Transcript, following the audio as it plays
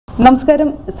നമസ്കാരം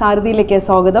സാരഥിയിലേക്ക്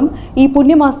സ്വാഗതം. ഈ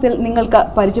പുണ്യമാസത്തിൽ നിങ്ങൾക്ക്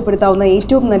പരിചയപ്പെടുത്താവുന്ന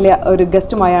ഏറ്റവും നല്ല ഒരു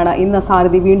ഗസ്റ്റുമായാണ് ഇന്ന്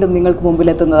സാരഥി വീണ്ടും നിങ്ങൾക്ക്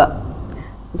മുമ്പിലെത്തുന്നത്.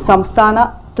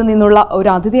 സംസ്ഥാനത്ത് നിന്നുള്ള ഒരു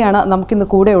അതിഥിയാണ് നമുക്കിന്ന്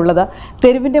കൂടെ ഉള്ളത്.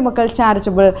 തെരുവിൻ്റെ മക്കൾ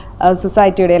ചാരിറ്റബിൾ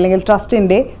സൊസൈറ്റിയുടെ അല്ലെങ്കിൽ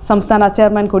ട്രസ്റ്റിൻ്റെ സംസ്ഥാന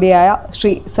ചെയർമാൻ കൂടിയായ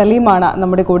ശ്രീ സലീമാണ്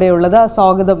നമ്മുടെ കൂടെയുള്ളത്.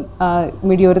 സ്വാഗതം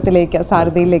മീഡിയോരത്തിലേക്ക്,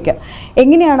 സാരഥിയിലേക്ക്.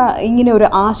 എങ്ങനെയാണ് ഇങ്ങനെ ഒരു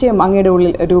ആശയം അങ്ങയുടെ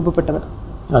ഉള്ളിൽ രൂപപ്പെട്ടത്?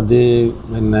 അത്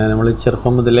പിന്നെ നമ്മൾ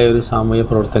ചെറുപ്പം മുതലേ ഒരു സാമൂഹ്യ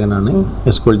പ്രവർത്തകനാണ്.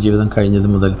 സ്കൂൾ ജീവിതം കഴിഞ്ഞത്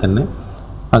മുതൽ തന്നെ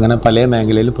അങ്ങനെ പല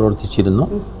മേഖലയിൽ പ്രവർത്തിച്ചിരുന്നു.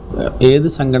 ഏത്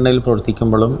സംഘടനയിൽ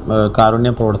പ്രവർത്തിക്കുമ്പോഴും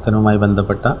കാരുണ്യ പ്രവർത്തനവുമായി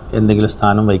ബന്ധപ്പെട്ട എന്തെങ്കിലും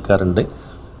സ്ഥാനം വഹിക്കാറുണ്ട്.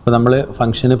 അപ്പോൾ നമ്മൾ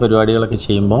ഫംഗ്ഷന് പരിപാടികളൊക്കെ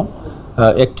ചെയ്യുമ്പോൾ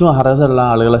ഏറ്റവും അർഹതയുള്ള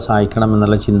ആളുകളെ സഹായിക്കണം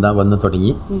എന്നുള്ള ചിന്ത വന്നു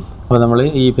തുടങ്ങി. അപ്പോൾ നമ്മൾ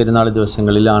ഈ പെരുന്നാൾ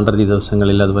ദിവസങ്ങളിൽ, ആണ്ടതി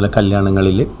ദിവസങ്ങളിൽ, അതുപോലെ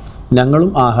കല്യാണങ്ങളിൽ ഞങ്ങളും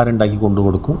ആഹാരം ഉണ്ടാക്കി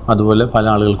കൊണ്ടുകൊടുക്കും. അതുപോലെ പല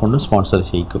ആളുകൾ കൊണ്ടും സ്പോൺസർ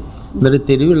ചെയ്യിക്കും. എന്നിട്ട്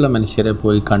തെരുവുള്ള മനുഷ്യരെ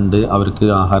പോയി കണ്ട് അവർക്ക്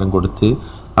ആഹാരം കൊടുത്ത്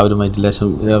അവരുമായിട്ട് ലേശം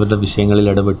അവരുടെ വിഷയങ്ങളിൽ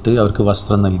ഇടപെട്ട് അവർക്ക്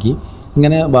വസ്ത്രം നൽകി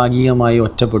ഇങ്ങനെ ഭാഗികമായി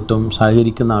ഒറ്റപ്പെട്ടും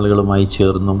സഹകരിക്കുന്ന ആളുകളുമായി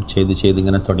ചേർന്നും ചെയ്ത്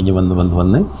ഇങ്ങനെ തുടങ്ങി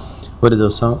വന്ന് ഒരു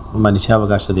ദിവസം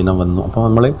മനുഷ്യാവകാശ ദിനം വന്നു. അപ്പോൾ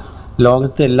നമ്മൾ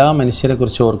ലോകത്തെ എല്ലാ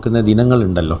മനുഷ്യരെക്കുറിച്ച് ഓർക്കുന്ന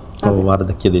ദിനങ്ങളുണ്ടല്ലോ. ഇപ്പോൾ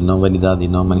വാർദ്ധക്യ ദിനം, വനിതാ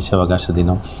ദിനം, മനുഷ്യാവകാശ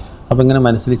ദിനം. അപ്പോൾ ഇങ്ങനെ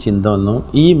മനസ്സിൽ ചിന്ത വന്നു,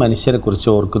 ഈ മനുഷ്യരെക്കുറിച്ച്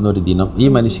ഓർക്കുന്ന ഒരു ദിനം. ഈ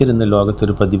മനുഷ്യർ ഇന്ന്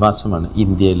ലോകത്തൊരു പ്രതിഭാസമാണ്.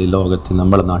 ഇന്ത്യയിൽ, ലോകത്ത്,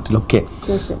 നമ്മുടെ നാട്ടിലൊക്കെ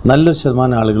നല്ലൊരു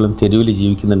ശതമാനം ആളുകളും തെരുവിൽ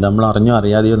ജീവിക്കുന്നുണ്ട്. നമ്മൾ അറിഞ്ഞോ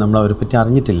അറിയാതെയോ നമ്മൾ അവരെ പറ്റി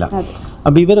അറിഞ്ഞിട്ടില്ല.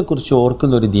 അപ്പോൾ ഇവരെക്കുറിച്ച്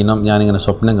ഓർക്കുന്ന ഒരു ദിനം ഞാനിങ്ങനെ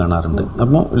സ്വപ്നം കാണാറുണ്ട്.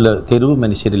 അപ്പോൾ തെരുവ്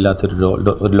മനുഷ്യരില്ലാത്തൊരു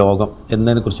ലോകം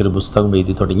എന്നതിനെക്കുറിച്ചൊരു പുസ്തകം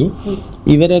എഴുതി തുടങ്ങി.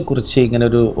 ഇവരെക്കുറിച്ച് ഇങ്ങനെ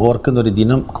ഒരു ഓർക്കുന്ന ഒരു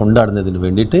ദിനം കൊണ്ടാടുന്നതിന്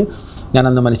വേണ്ടിയിട്ട് ഞാൻ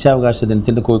അന്ന് മനുഷ്യാവകാശ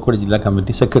ദിനത്തിൻ്റെ കോഴിക്കോട് ജില്ലാ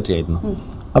കമ്മിറ്റി സെക്രട്ടറി ആയിരുന്നു.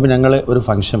 അപ്പോൾ ഞങ്ങൾ ഒരു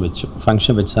ഫംഗ്ഷൻ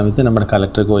വെച്ച സമയത്ത് നമ്മുടെ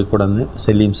കളക്ടർ കോഴിക്കോട് അന്ന്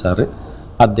സലീം സാറ്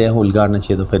അദ്ദേഹം ഉദ്ഘാടനം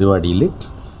ചെയ്ത പരിപാടിയിൽ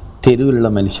തെരുവിലുള്ള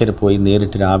മനുഷ്യരെ പോയി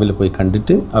നേരിട്ട് രാവിലെ പോയി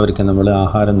കണ്ടിട്ട് അവർക്ക് നമ്മൾ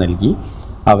ആഹാരം നൽകി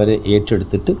അവരെ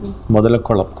ഏറ്റെടുത്തിട്ട്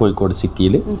മുതലക്കുളം കോഴിക്കോട്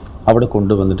സിറ്റിയിൽ അവിടെ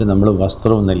കൊണ്ടുവന്നിട്ട് നമ്മൾ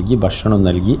വസ്ത്രവും നൽകി ഭക്ഷണവും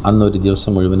നൽകി അന്നൊരു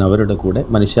ദിവസം മുഴുവൻ അവരുടെ കൂടെ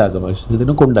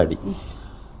മനുഷ്യാവകാശത്തിന് കൊണ്ടാടി.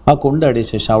 ആ കൊണ്ടാടിയ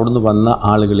ശേഷം അവിടുന്ന് വന്ന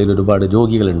ആളുകളിൽ ഒരുപാട്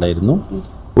രോഗികളുണ്ടായിരുന്നു.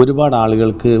 ഒരുപാട്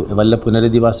ആളുകൾക്ക് വല്ല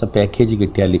പുനരധിവാസ പാക്കേജ്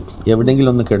കിട്ടിയാൽ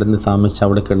എവിടെയെങ്കിലും ഒന്ന് കിടന്ന് താമസിച്ച്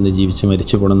അവിടെ കിടന്ന് ജീവിച്ച്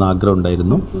മരിച്ചു പോകണമെന്ന് ആഗ്രഹം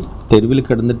ഉണ്ടായിരുന്നു. തെരുവിൽ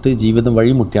കിടന്നിട്ട് ജീവിതം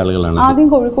വഴിമുട്ടിയ ആളുകളാണ്.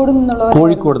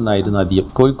 കോഴിക്കോട് നിന്നായിരുന്നു അധികം.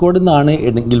 കോഴിക്കോട് നിന്നാണ്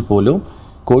എങ്കിൽ പോലും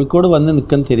കോഴിക്കോട് വന്ന്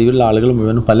നിൽക്കുന്ന തെരുവിലുള്ള ആളുകൾ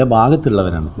മുഴുവനും പല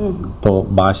ഭാഗത്തുള്ളവരാണ്. ഇപ്പോൾ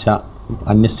ഭാഷ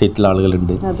അന്യ സ്റ്റേറ്റിലുള്ള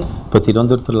ആളുകളുണ്ട്. ഇപ്പോൾ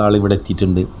തിരുവനന്തപുരത്തുള്ള ആൾ ഇവിടെ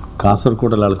എത്തിയിട്ടുണ്ട്,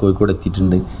 കാസർഗോഡുള്ള ആൾ കോഴിക്കോട്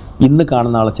എത്തിയിട്ടുണ്ട്. ഇന്ന്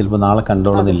കാണുന്ന ആളെ ചിലപ്പോൾ നാളെ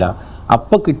കണ്ടോളുന്നില്ല.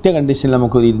 അപ്പോൾ കിട്ടിയ കണ്ടീഷനിൽ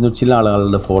നമുക്കൊരു 200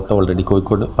 ആളുകളുടെ ഫോട്ടോ ഓൾറെഡി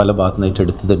കോഴിക്കോട് പല ഭാഗത്തു നിന്നായിട്ട്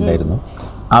എടുത്തിട്ടുണ്ടായിരുന്നു.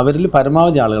 അവരിൽ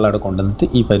പരമാവധി ആളുകൾ അവിടെ കൊണ്ടുവന്നിട്ട്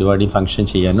ഈ പരിപാടി ഫംഗ്ഷൻ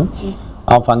ചെയ്യാനും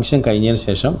ആ ഫംഗ്ഷൻ കഴിഞ്ഞതിന്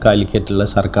ശേഷം കാലിക്കറ്റുള്ള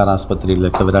സർക്കാർ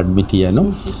ആസ്പത്രിയിലൊക്കെ അവർ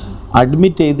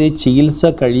അഡ്മിറ്റ് ചെയ്ത് ചികിത്സ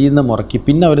കഴിയുന്ന മുറയ്ക്ക്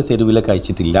പിന്നെ അവർ തെരുവിലേക്ക്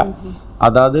അയച്ചിട്ടില്ല.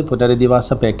 അതായത്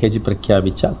പുനരധിവാസ പാക്കേജ്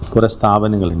പ്രഖ്യാപിച്ച കുറേ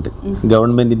സ്ഥാപനങ്ങളുണ്ട്,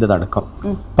 ഗവൺമെൻറ്റിൻ്റെതടക്കം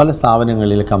പല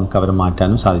സ്ഥാപനങ്ങളിലേക്ക് നമുക്ക് അവരെ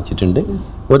മാറ്റാനും സാധിച്ചിട്ടുണ്ട്.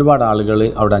 ഒരുപാട് ആളുകൾ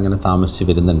അവിടെ അങ്ങനെ താമസിച്ച്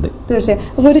വരുന്നുണ്ട്. തീർച്ചയായും.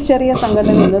 അപ്പോൾ ഒരു ചെറിയ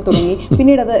സംഘടന നിന്ന് തുടങ്ങി,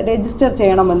 പിന്നീട് അത് രജിസ്റ്റർ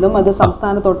ചെയ്യണമെന്നും അത്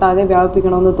സംസ്ഥാനത്തൊട്ടാകെ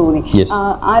വ്യാപിപ്പിക്കണമെന്ന് തോന്നി.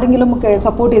 ആരെങ്കിലും ഒക്കെ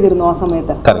സപ്പോർട്ട് ചെയ്തിരുന്നു ആ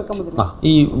സമയത്ത്?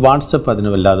 ഈ വാട്സപ്പ്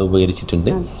അതിന് വല്ലാതെ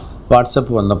ഉപകരിച്ചിട്ടുണ്ട്.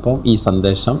 വാട്സപ്പ് വന്നപ്പോൾ ഈ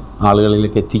സന്ദേശം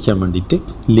ആളുകളിലേക്ക് എത്തിക്കാൻ വേണ്ടിയിട്ട്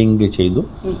ലിങ്ക് ചെയ്തു.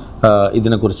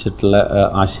 ഇതിനെക്കുറിച്ചിട്ടുള്ള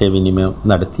ആശയവിനിമയം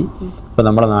നടത്തി. ഇപ്പോൾ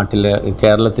നമ്മുടെ നാട്ടിലെ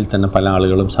കേരളത്തിൽ തന്നെ പല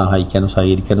ആളുകളും സഹായിക്കാനും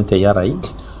സഹകരിക്കാനും തയ്യാറായി.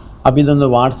 അപ്പോൾ ഇതൊന്ന്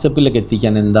വാട്സപ്പിലേക്ക്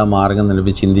എത്തിക്കാൻ എന്താ മാർഗം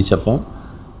എന്ന് ചിന്തിച്ചപ്പോൾ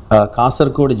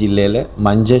കാസർഗോഡ് ജില്ലയിലെ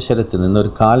മഞ്ചേശ്വരത്ത് നിന്ന്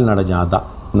ഒരു കാൽനട ജാഥ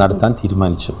നടത്താൻ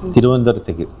തീരുമാനിച്ചു.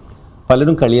 തിരുവനന്തപുരത്തേക്ക്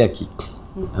പലരും കളിയാക്കി,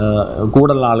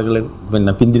 കൂടുതലുള്ള ആളുകളെ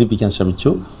പിന്തിരിപ്പിക്കാൻ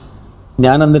ശ്രമിച്ചു.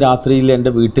 ഞാനന്ന് രാത്രിയിൽ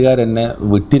എൻ്റെ വീട്ടുകാരെന്നെ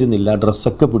വിട്ടിരുന്നില്ല,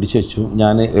 ഡ്രസ്സൊക്കെ പിടിച്ചു വെച്ചു.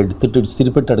 ഞാൻ എടുത്തിട്ട്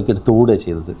ഇസ്തിരിപ്പെട്ട് എടുത്ത് ഓടുക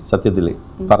ചെയ്തത്. സത്യത്തിൽ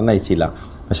പറഞ്ഞയച്ചില്ല.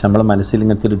 പക്ഷെ നമ്മളെ മനസ്സിൽ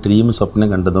ഇങ്ങനത്തെ ഒരു ഡ്രീം സ്വപ്നം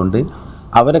കണ്ടതുകൊണ്ട്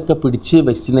അവരൊക്കെ പിടിച്ച്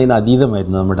വെച്ചതിന്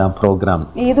അതീതമായിരുന്നു നമ്മുടെ ആ പ്രോഗ്രാം.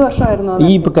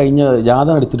 ഈ ഇപ്പോൾ കഴിഞ്ഞ ജാഥ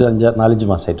നടത്തിയിട്ട്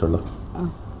 4-5 മാസമായിട്ടുള്ളൂ.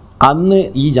 അന്ന്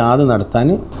ഈ ജാഥ നടത്താൻ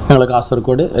ഞങ്ങൾ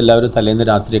കാസർഗോഡ് എല്ലാവരും തലേന്ന്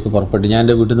രാത്രിയൊക്കെ പുറപ്പെട്ടു. ഞാൻ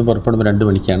എൻ്റെ വീട്ടിൽ നിന്ന് പുറപ്പെടുമ്പോൾ 2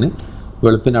 മണിക്കാണ്.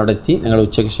 വെളുപ്പിന് അവിടെ എത്തി. ഞങ്ങൾ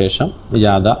ഉച്ചയ്ക്ക് ശേഷം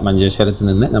ജാഥ മഞ്ചേശ്വരത്ത്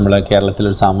നിന്ന് നമ്മളെ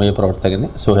കേരളത്തിലൊരു സാമൂഹ്യ പ്രവർത്തകന്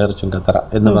സുഹൈർ ചുങ്കത്തറ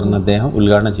എന്ന് പറഞ്ഞ അദ്ദേഹം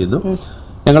ഉദ്ഘാടനം ചെയ്തു.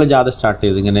 ഞങ്ങൾ ജാഥ സ്റ്റാർട്ട്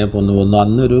ചെയ്തു. ഇങ്ങനെ പോന്നു.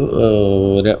 അന്നൊരു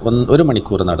 1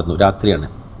 മണിക്കൂർ നടന്നു. രാത്രിയാണ്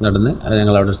നടന്ന്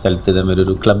ഞങ്ങളവിടെ ഒരു സ്ഥലത്ത് ഇതേമാതിരി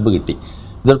ഒരു ക്ലബ്ബ് കിട്ടി.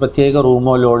 ഇതൊരു പ്രത്യേക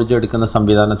റൂമോ ലോഡ്ജോ എടുക്കുന്ന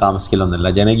സംവിധാനം താമസിക്കലൊന്നുമില്ല,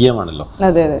 ജനകീയമാണല്ലോ.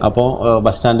 അപ്പോൾ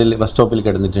ബസ് സ്റ്റോപ്പിൽ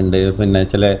കിടന്നിട്ടുണ്ട്, പിന്നെ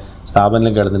ചില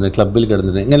സ്ഥാപനത്തിൽ കിടന്നിട്ടുണ്ട്, ക്ലബ്ബിൽ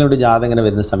കിടന്നിട്ടുണ്ട്. ഇങ്ങനെ ഒരു ജാഥ ഇങ്ങനെ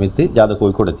വരുന്ന സമയത്ത് ജാഥ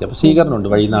കോഴിക്കോട് എത്തി. അപ്പോൾ സ്വീകരണമുണ്ട്,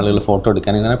 വഴിയിൽ ആളുകൾ ഫോട്ടോ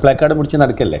എടുക്കാൻ ഇങ്ങനെ പ്ലാക്കാർഡ് പിടിച്ച്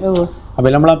നടക്കല്ലേ.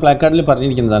 അപ്പോൾ നമ്മൾ ആ പ്ലാക്കാർഡിൽ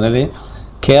പറഞ്ഞിരിക്കുന്നതാണ്, അതായത്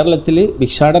കേരളത്തിൽ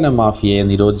ഭിക്ഷാടന മാഫിയയെ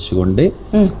നിരോധിച്ചുകൊണ്ട്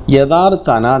യഥാർത്ഥ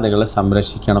അനാഥകളെ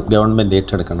സംരക്ഷിക്കണം, ഗവൺമെൻറ്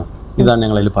ഏറ്റെടുക്കണം. ഇതാണ്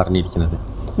ഞങ്ങളതിൽ പറഞ്ഞിരിക്കുന്നത്.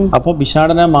 അപ്പോൾ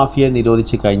ഭിക്ഷാടന മാഫിയയെ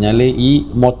നിരോധിച്ച് കഴിഞ്ഞാൽ ഈ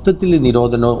മൊത്തത്തിൽ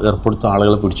നിരോധനം ഏർപ്പെടുത്തുന്ന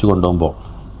ആളുകളെ പിടിച്ചു കൊണ്ടുപോകുമ്പോൾ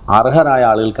അർഹരായ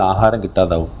ആളുകൾക്ക് ആഹാരം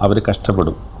കിട്ടാതാവും, അവർ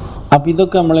കഷ്ടപ്പെടും. അപ്പോൾ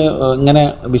ഇതൊക്കെ നമ്മൾ ഇങ്ങനെ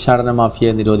ഭിക്ഷാടന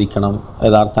മാഫിയയെ നിരോധിക്കണം,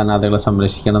 യഥാർത്ഥ അനാഥകളെ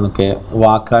സംരക്ഷിക്കണം എന്നൊക്കെ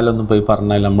വാക്കാലൊന്നും പോയി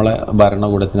പറഞ്ഞാൽ നമ്മളെ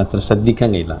ഭരണകൂടത്തിന് അത്ര ശ്രദ്ധിക്കാൻ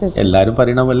കഴിയില്ല, എല്ലാവരും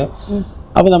പറയണ പോലെ.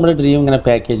 അപ്പോൾ നമ്മുടെ ഡ്രീം ഇങ്ങനെ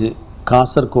പാക്കേജ്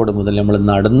കാസർഗോഡ് മുതൽ നമ്മൾ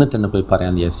നടന്നിട്ട് തന്നെ പോയി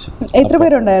പറയാൻ വിചാരിച്ചു. എത്ര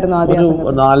പേരുണ്ടായിരുന്നു? ഒരു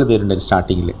 4 പേരുണ്ടായിരുന്നു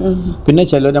സ്റ്റാർട്ടിങ്ങിൽ. പിന്നെ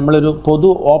ചിലർ നമ്മളൊരു പൊതു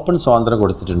ഓപ്പൺ സ്വാതന്ത്ര്യം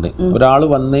കൊടുത്തിട്ടുണ്ട്. ഒരാൾ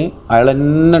വന്ന് അയാൾ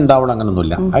തന്നെ ഉണ്ടാവണം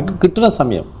അങ്ങനൊന്നുമില്ല, അയാൾക്ക് കിട്ടുന്ന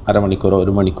സമയം അരമണിക്കൂറോ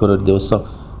 1 മണിക്കൂറോ ഒരു ദിവസം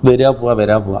വരാ പോവാ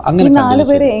അങ്ങനെ.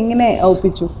 എങ്ങനെ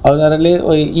ഒപ്പിച്ചു? അവരെ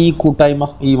ഈ കൂട്ടായ്മ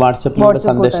ഈ വാട്സപ്പിലൂടെ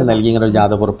സന്ദേശം നൽകി ഇങ്ങനെ ഒരു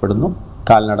ജാഥ പുറപ്പെടുന്നു,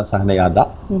 കാൽനട സഹന യാത്ര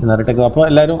എന്ന് പറഞ്ഞിട്ടൊക്കെ. അപ്പോൾ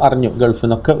എല്ലാവരും അറിഞ്ഞു, ഗൾഫിൽ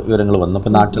നിന്നൊക്കെ വിവരങ്ങൾ വന്നു.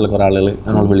 അപ്പോൾ നാട്ടിലുള്ള കുറേ ആളുകൾ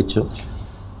ഞങ്ങൾ വിളിച്ചു.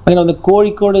 അങ്ങനെ വന്ന്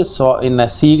കോഴിക്കോട് പിന്നെ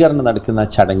സ്വീകരണം നടക്കുന്ന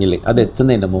ചടങ്ങിൽ അത്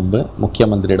എത്തുന്നതിന് മുമ്പ്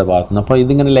മുഖ്യമന്ത്രിയുടെ ഭാഗത്തു നിന്ന്, അപ്പോൾ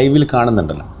ഇതിങ്ങനെ ലൈവിൽ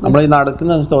കാണുന്നുണ്ടല്ലോ, നമ്മൾ ഈ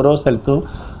നടക്കുന്ന ഓരോ സ്ഥലത്തും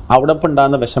അവിടെ ഇപ്പം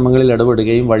ഉണ്ടാകുന്ന വിഷമങ്ങളിൽ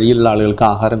ഇടപെടുകയും വഴിയിലുള്ള ആളുകൾക്ക്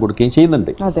ആഹാരം കൊടുക്കുകയും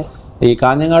ചെയ്യുന്നുണ്ട്. ഈ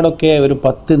കാഞ്ഞങ്ങാടൊക്കെ ഒരു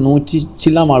 100-100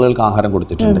 ചില്ലാം ആളുകൾക്ക് ആഹാരം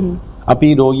കൊടുത്തിട്ടുണ്ട്. അപ്പോൾ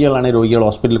ഈ രോഗികൾ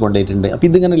ഹോസ്പിറ്റലിൽ കൊണ്ടുപോയിട്ടുണ്ട്. അപ്പോൾ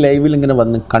ഇതിങ്ങനെ ലൈവിൽ ഇങ്ങനെ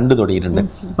വന്ന് കണ്ടു തുടങ്ങിയിട്ടുണ്ട്.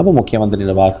 അപ്പോൾ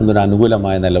മുഖ്യമന്ത്രിയുടെ ഭാഗത്തുനിന്ന് ഒരു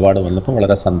അനുകൂലമായ നിലപാട് വന്നപ്പോൾ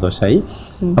വളരെ സന്തോഷമായി.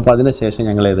 അപ്പോൾ അതിനുശേഷം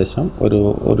ഞങ്ങൾ ഏകദേശം ഒരു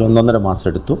 1.5 മാസം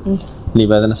എടുത്തു,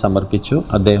 നിവേദനം സമർപ്പിച്ചു.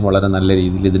 അദ്ദേഹം വളരെ നല്ല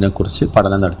രീതിയിൽ ഇതിനെക്കുറിച്ച്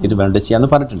പഠനം നടത്തിയിട്ട് വേണ്ട ചെയ്യാന്ന്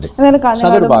പറഞ്ഞിട്ടുണ്ട്.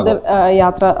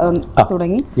 യാത്ര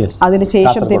തുടങ്ങി,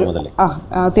 അതിനുശേഷം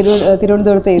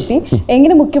തിരുവനന്തപുരത്ത് എത്തി.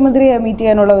 എങ്ങനെ മുഖ്യമന്ത്രിയെ മീറ്റ്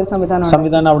ചെയ്യാനുള്ള ഒരു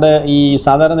സംവിധാനം അവിടെ ഈ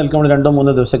സാധാരണ നിൽക്കുമ്പോൾ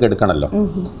 2-3 ദിവസമൊക്കെ എടുക്കണമല്ലോ.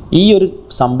 ഈ ഒരു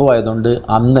സംഭവം ആയതുകൊണ്ട്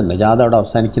അന്ന് തന്നെ ജാഥ അവിടെ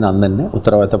അവസാനിക്കുന്ന അന്ന് തന്നെ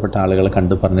ഉത്തരവാദിത്തപ്പെട്ട ആളുകളെ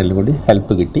കണ്ടു പറഞ്ഞതിലും കൂടി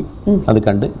ഹെൽപ്പ് കിട്ടി, അത്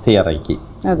കണ്ട് തയ്യാറാക്കി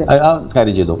ആ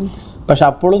കാര്യം ചെയ്തു. പക്ഷെ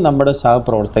അപ്പോഴും നമ്മുടെ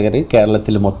സഹപ്രവർത്തകർ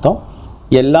കേരളത്തിൽ മൊത്തം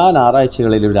എല്ലാ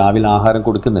ഞായറാഴ്ചകളിലും രാവിലെ ആഹാരം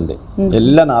കൊടുക്കുന്നുണ്ട്.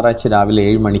 എല്ലാ ഞായറാഴ്ച രാവിലെ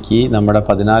 7 മണിക്ക് നമ്മുടെ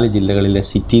 14 ജില്ലകളിലെ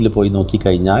സിറ്റിയിൽ പോയി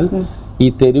നോക്കിക്കഴിഞ്ഞാൽ ഈ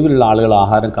തെരുവിലുള്ള ആളുകൾ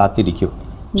ആഹാരം കാത്തിരിക്കും.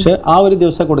 പക്ഷെ ആ ഒരു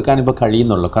ദിവസം കൊടുക്കാൻ ഇപ്പോൾ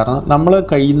കഴിയുന്നുള്ളൂ. കാരണം നമ്മൾ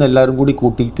കഴിയുന്ന എല്ലാവരും കൂടി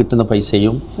കൂട്ടി കിട്ടുന്ന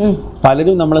പൈസയും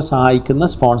പലരും നമ്മളെ സഹായിക്കുന്ന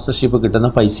സ്പോൺസർഷിപ്പ് കിട്ടുന്ന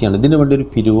പൈസയാണ്. ഇതിനു വേണ്ടി ഒരു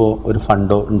പിരിവോ ഒരു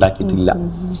ഫണ്ടോ ഉണ്ടാക്കിയിട്ടില്ല.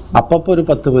 അപ്പോൾ ഒരു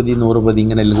 10 പതി 100 പതി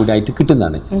ഇങ്ങനെ എല്ലാം കൂടി ആയിട്ട്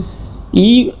കിട്ടുന്നതാണ്. ഈ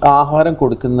ആഹാരം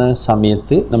കൊടുക്കുന്ന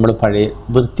സമയത്ത് നമ്മൾ പഴയ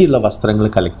വൃത്തിയുള്ള വസ്ത്രങ്ങൾ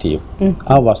കളക്ട് ചെയ്യും,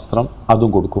 ആ വസ്ത്രം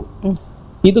അതും കൊടുക്കും.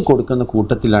 ഇത് കൊടുക്കുന്ന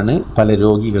കൂട്ടത്തിലാണ് പല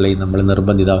രോഗികളെയും നമ്മൾ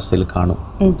നിർബന്ധിതാവസ്ഥയിൽ കാണും.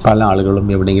 പല ആളുകളും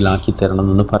എവിടെയെങ്കിലും ആക്കി തരണം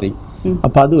എന്ന് പറയും.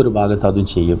 അപ്പോൾ അത് ഒരു ഭാഗത്ത് അതും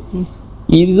ചെയ്യും.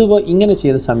 ഇങ്ങനെ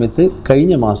ചെയ്ത സമയത്ത്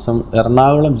കഴിഞ്ഞ മാസം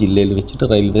എറണാകുളം ജില്ലയിൽ വെച്ചിട്ട്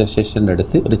റെയിൽവേ സ്റ്റേഷൻ്റെ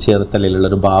അടുത്ത് ഒരു ചേർത്തലയിലുള്ള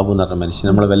ഒരു ബാബു എന്ന് പറഞ്ഞ മനുഷ്യൻ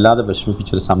നമ്മളെ വല്ലാതെ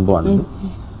വിഷമിപ്പിച്ചൊരു സംഭവമാണിത്.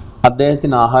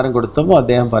 അദ്ദേഹത്തിന് ആഹാരം കൊടുത്തപ്പോൾ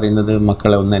അദ്ദേഹം പറയുന്നത്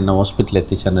മക്കളെ ഒന്ന് എന്നെ ഹോസ്പിറ്റലിൽ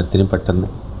എത്തിച്ചേർന്ന് എത്തിനും പെട്ടെന്ന്.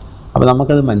 അപ്പോൾ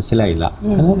നമുക്കത് മനസ്സിലായില്ല.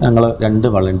 ഞങ്ങൾ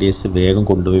 2 വളണ്ടിയേഴ്സ് വേഗം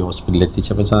കൊണ്ടുപോയി ഹോസ്പിറ്റലിൽ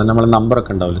എത്തിച്ചപ്പോൾ നമ്മളെ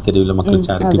നമ്പറൊക്കെ ഉണ്ടാവില്ല, തെരുവിലെ മക്കൾ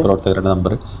ചാരിറ്റി പ്രവർത്തകരുടെ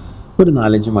നമ്പർ. ഒരു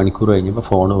 4-5 മണിക്കൂർ കഴിഞ്ഞപ്പോൾ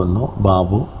ഫോൺ വന്നു,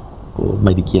 ബാബു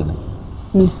മരിക്കുകയാണ്.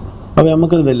 അപ്പോൾ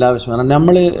നമുക്കത് വല്ലാതെ വിഷമം.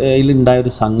 നമ്മൾ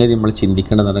ഇതിലുണ്ടായൊരു സംഗതി നമ്മൾ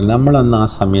ചിന്തിക്കേണ്ടതെന്ന് പറഞ്ഞാൽ നമ്മളന്ന് ആ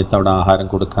സമയത്ത് അവിടെ ആഹാരം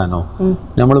കൊടുക്കാനോ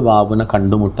നമ്മൾ ബാബുവിനെ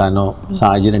കണ്ടുമുട്ടാനോ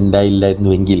സാഹചര്യം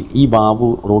ഉണ്ടായില്ലായിരുന്നുവെങ്കിൽ ഈ ബാബു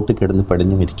റോട്ടിൽ കിടന്ന്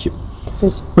പെടഞ്ഞു മരിക്കും.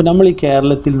 അപ്പോൾ നമ്മൾ ഈ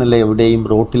കേരളത്തിൽ നല്ല എവിടെയും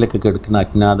റോട്ടിലൊക്കെ കിടക്കുന്ന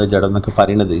അജ്ഞാത ജഡം എന്നൊക്കെ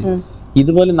പറയുന്നത്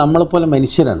ഇതുപോലെ നമ്മളെപ്പോലെ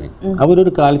മനുഷ്യരാണ്.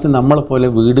 അവരൊരു കാലത്ത് നമ്മളെപ്പോലെ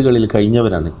വീടുകളിൽ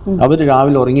കഴിഞ്ഞവരാണ്. അവർ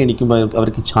രാവിലെ ഉറങ്ങി എണീക്കുമ്പോൾ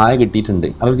അവർക്ക് ചായ കിട്ടിയിട്ടുണ്ട്,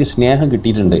 അവർക്ക് സ്നേഹം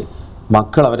കിട്ടിയിട്ടുണ്ട്,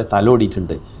 മക്കൾ അവരെ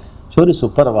തലോടിയിട്ടുണ്ട്. പക്ഷെ ഒരു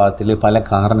സുപ്രഭാതത്തിൽ പല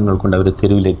കാരണങ്ങൾ കൊണ്ട് അവർ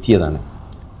തെരുവിലെത്തിയതാണ്.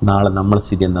 നാളെ നമ്മളെ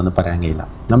സ്ഥിതി എന്താണെന്ന് പറയാൻ കഴിയില്ല.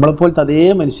 നമ്മളെപ്പോലത്തെ അതേ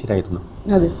മനുഷ്യരായിരുന്നു.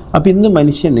 അപ്പം ഇന്ന്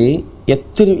മനുഷ്യന്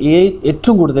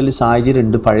ഏറ്റവും കൂടുതൽ സാഹചര്യം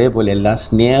ഉണ്ട് പഴയ പോലെ എല്ലാ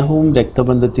സ്നേഹവും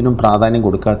രക്തബന്ധത്തിനും പ്രാധാന്യം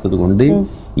കൊടുക്കാത്തത് കൊണ്ട്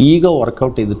ഈഗോ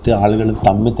വർക്കൗട്ട് ചെയ്തിട്ട് ആളുകൾ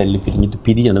തമ്മിൽ തല്ലി പിരിഞ്ഞിട്ട്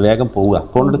പിരിയാണ്, വേഗം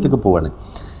പോകേണ്ടത്തേക്ക് പോവാണ്.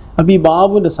 അപ്പോൾ ഈ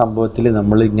ബാബുവിൻ്റെ സംഭവത്തിൽ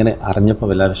നമ്മൾ ഇങ്ങനെ അറിഞ്ഞപ്പോൾ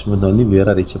വല്ല വിഷമം തോന്നി വേറെ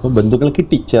അറിയിച്ചപ്പോൾ ബന്ധുക്കൾ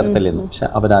കിട്ടി ചേർത്തലെന്ന്. പക്ഷെ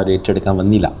അവരാരും ഏറ്റെടുക്കാൻ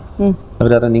വന്നില്ല.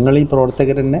 അവരറിയാം നിങ്ങൾ ഈ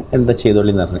പ്രവർത്തകർ തന്നെ എന്താ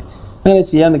ചെയ്തോളിന്ന് പറഞ്ഞു. അങ്ങനെ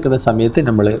ചെയ്യാൻ നിൽക്കുന്ന സമയത്ത്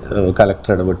നമ്മൾ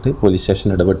കളക്ടർ ഇടപെട്ട് പോലീസ്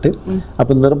സ്റ്റേഷൻ ഇടപെട്ട്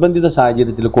അപ്പം നിർബന്ധിത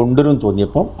സാഹചര്യത്തിൽ കൊണ്ടുവരും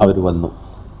തോന്നിയപ്പോൾ അവർ വന്നു.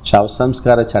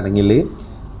 ശവസംസ്കാര ചടങ്ങിൽ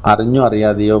അറിഞ്ഞോ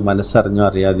അറിയാതെയോ മനസ്സറിഞ്ഞോ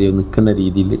അറിയാതെയോ നിൽക്കുന്ന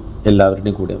രീതിയിൽ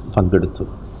എല്ലാവരുടെയും കൂടെ പങ്കെടുത്തു.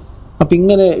 അപ്പം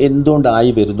ഇങ്ങനെ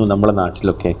എന്തുകൊണ്ടായി വരുന്നു നമ്മുടെ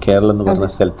നാട്ടിലൊക്കെ, കേരളം എന്ന് പറഞ്ഞ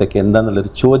സ്ഥലത്തൊക്കെ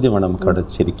എന്താണെന്നുള്ളൊരു ചോദ്യമാണ് നമുക്കവിടെ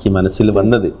ശരിക്കും മനസ്സിൽ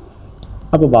വന്നത്.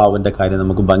 അപ്പോൾ ബാബുവിൻ്റെ കാര്യം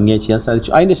നമുക്ക് ഭംഗിയായി ചെയ്യാൻ സാധിച്ചു.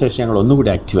 അതിന് ശേഷം ഞങ്ങൾ ഒന്നുകൂടി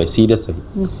ആക്റ്റീവായി സീരിയസ് ആയി.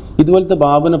 ഇതുപോലത്തെ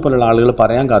ബാബുവിനെ പോലുള്ള ആളുകൾ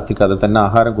പറയാൻ കാത്തിക്കാതെ തന്നെ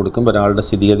ആഹാരം കൊടുക്കുമ്പോൾ ഒരാളുടെ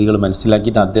സ്ഥിതിഗതികൾ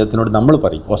മനസ്സിലാക്കിയിട്ട് അദ്ദേഹത്തിനോട് നമ്മൾ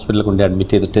പറയും, ഹോസ്പിറ്റലിൽ കൊണ്ട്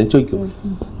അഡ്മിറ്റ് ചെയ്തിട്ട് ചോദിക്കും.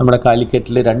 നമ്മുടെ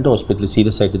കാലിക്കറ്റിൽ 2 ഹോസ്പിറ്റൽ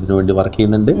സീരിയസ് ആയിട്ട് ഇതിനു വേണ്ടി വർക്ക്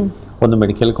ചെയ്യുന്നുണ്ട്. ഒന്ന്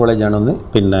മെഡിക്കൽ കോളേജാണ്, ഒന്ന്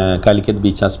പിന്നെ കാലിക്കറ്റ്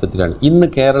ബീച്ച് ആസ്പത്രിയാണ്. ഇന്ന്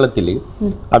കേരളത്തിൽ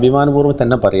അഭിമാനപൂർവ്വം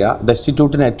തന്നെ പറയാം,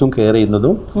 ഡെസ്റ്റിറ്റ്യൂട്ടിനെ ഏറ്റവും കെയർ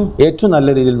ചെയ്യുന്നതും ഏറ്റവും നല്ല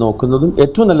രീതിയിൽ നോക്കുന്നതും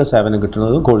ഏറ്റവും നല്ല സേവനം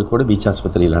കിട്ടുന്നതും കോഴിക്കോട് ബീച്ച്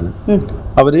ആസ്പത്രിയിലാണ്.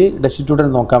 അവർ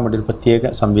ഡെസ്റ്റിറ്റ്യൂട്ടിനെ നോക്കാൻ വേണ്ടി ഒരു പ്രത്യേക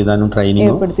പ്രത്യേക സംവിധാനവും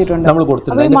ട്രെയിനിങ്ങും നമ്മൾ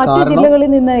കൊടുത്തിട്ടുണ്ട്. മറ്റു ജില്ലകളിൽ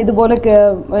നിന്ന് ഇതുപോലെ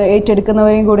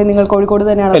ഏറ്റെടുക്കുന്നവരെയും കൂടി നിങ്ങൾ കോഴിക്കോട്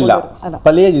തന്നെയാണ്? അല്ല,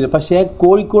 പല ജില്ല. പക്ഷേ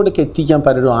കോഴിക്കോടേക്ക് എത്തിക്കാൻ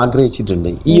പലരും ആഗ്രഹിച്ചിട്ടുണ്ട്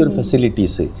ഈ ഒരു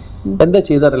ഫെസിലിറ്റീസ്. എന്താ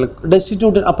ചെയ്താറില്ല,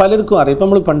 ഡെസ്റ്റിറ്റ്യൂട്ട് പലർക്കും അറിയാം. ഇപ്പം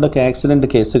നമ്മൾ പണ്ടൊക്കെ ആക്സിഡന്റ്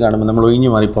കേസ് കാണുമ്പോൾ നമ്മൾ ഒഴിഞ്ഞു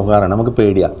മാറി പോകാറാണ്, നമുക്ക്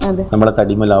പേടിയാണ് നമ്മളെ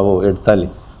തടിമലാവോ എടുത്താൽ.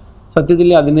 സത്യത്തിൽ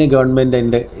അതിന് ഗവൺമെന്റ്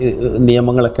അതിന്റെ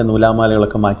നിയമങ്ങളൊക്കെ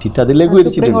നൂലാമാലകളൊക്കെ മാറ്റിയിട്ട് അത്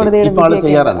ലഘൂകരിച്ചിട്ടുണ്ട്. ഇപ്പോൾ ആൾ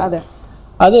തയ്യാറാണ്.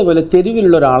 അതേപോലെ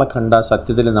തെരുവിലുള്ള ഒരാളെ കണ്ടാൽ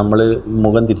സത്യത്തിൽ നമ്മൾ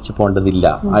മുഖം തിരിച്ചു പോകേണ്ടതില്ല.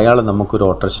 അയാൾ നമുക്കൊരു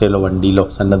ഓട്ടോറിക്ഷയിലോ വണ്ടിയിലോ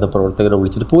സന്നദ്ധ പ്രവർത്തകരെ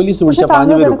വിളിച്ചിട്ട് പോലീസ്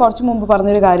വിളിച്ചാൽ. കുറച്ച് മുമ്പ്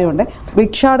പറഞ്ഞൊരു കാര്യമുണ്ട്,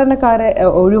 ഭിക്ഷാടനക്കാരെ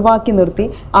ഒഴിവാക്കി നിർത്തി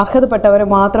അർഹതപ്പെട്ടവരെ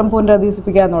മാത്രം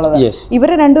പുനരധിവസിപ്പിക്കുക എന്നുള്ളത്.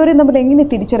 ഇവരെ രണ്ടുപേരെയും തമ്മിൽ എങ്ങനെ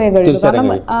തിരിച്ചറിയാൻ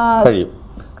കഴിയും?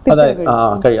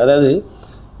 അതായത്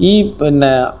ഈ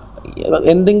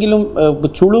എന്തെങ്കിലും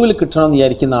ചുളുവിൽ കിട്ടണമെന്ന്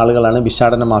വിചാരിക്കുന്ന ആളുകളാണ്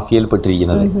ഭിക്ഷാടന മാഫിയയിൽ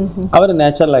പെട്ടിരിക്കുന്നത്. അവർ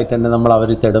നാച്ചുറലായിട്ട് തന്നെ നമ്മൾ അവർ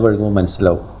ഇടപഴകുമ്പോൾ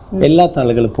മനസ്സിലാവും എല്ലാത്ത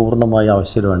ആളുകൾ പൂർണ്ണമായ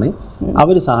അവസരമാണ്,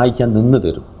 അവർ സഹായിക്കാൻ നിന്ന്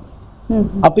തരും.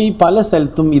 അപ്പോൾ ഈ പല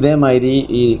സ്ഥലത്തും ഇതേമാതിരി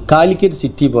ഈ കാലിക്കറ്റ്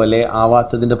സിറ്റി പോലെ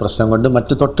ആവാത്തതിൻ്റെ പ്രശ്നം കൊണ്ട്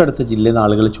മറ്റു തൊട്ടടുത്ത ജില്ലയിൽ നിന്ന്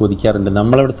ആളുകൾ ചോദിക്കാറുണ്ട്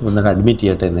നമ്മളവിടുത്തെ വന്നിട്ട് അഡ്മിറ്റ്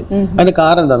ചെയ്യട്ടെ എന്ന്. അതിൻ്റെ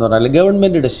കാരണം എന്താണെന്ന് പറഞ്ഞാൽ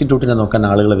ഗവൺമെൻറ് ഡെസ്റ്റിറ്റ്യൂട്ടിനെ നോക്കാൻ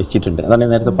ആളുകളെ വെച്ചിട്ടുണ്ട്. അതാണ്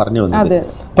നേരത്തെ പറഞ്ഞു വന്നത്.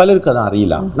 പലർക്കും അത്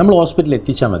അറിയില്ല. നമ്മൾ ഹോസ്പിറ്റലിൽ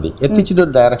എത്തിച്ചാൽ മതി, എത്തിച്ചിട്ട്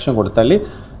ഒരു ഡയറക്ഷൻ കൊടുത്താൽ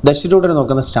ഡെസ്റ്റിറ്റ്യൂട്ടിനെ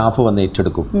നോക്കുന്ന സ്റ്റാഫ് വന്ന്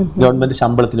ഏറ്റെടുക്കും. ഗവൺമെന്റ്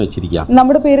ശമ്പളത്തിന് വെച്ചിരിക്കുക.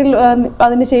 നമ്മുടെ പേരിൽ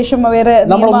അതിനുശേഷം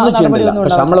നമ്മളൊന്നും ചെയ്യണ്ടില്ല.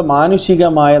 പക്ഷെ നമ്മൾ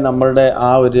മാനുഷികമായ നമ്മളുടെ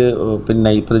ആ ഒരു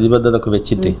ഈ പ്രതിബദ്ധത ഒക്കെ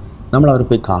വെച്ചിട്ട് നമ്മൾ അവരെ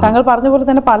പോയി കാണാം. താങ്കൾ പറഞ്ഞ പോലെ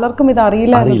തന്നെ പലർക്കും ഇത്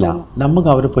അറിയില്ല. നമുക്ക്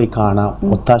അവരെ പോയി കാണാം,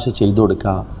 ഒത്താശ ചെയ്തു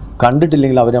കൊടുക്കുക.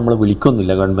 കണ്ടിട്ടില്ലെങ്കിൽ അവർ നമ്മളെ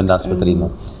വിളിക്കൊന്നുമില്ല ഗവൺമെന്റ് ആശുപത്രിയിൽ നിന്ന്.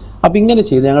 അപ്പം ഇങ്ങനെ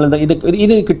ചെയ്ത് ഞങ്ങൾ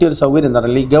ഇത് കിട്ടിയൊരു സൗകര്യം എന്താ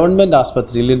പറയുക, ഈ ഗവൺമെന്റ്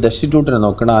ആശുപത്രിയിൽ ഡെസ്റ്റിറ്റ്യൂട്ടിനെ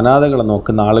നോക്കുന്ന അനാഥകളെ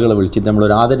നോക്കുന്ന ആളുകളെ വിളിച്ചിട്ട്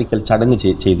നമ്മളൊരു ആദരിക്കൽ ചടങ്ങ്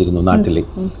ചെയ്തിരുന്നു നാട്ടിൽ.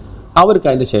 അവർക്ക്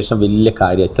അതിൻ്റെ ശേഷം വലിയ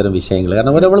കാര്യം ഇത്തരം വിഷയങ്ങൾ,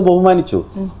 കാരണം അവർ നമ്മൾ ബഹുമാനിച്ചു.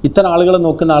 ഇത്തരം ആളുകളെ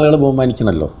നോക്കുന്ന ആളുകളെ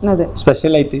ബഹുമാനിക്കണമല്ലോ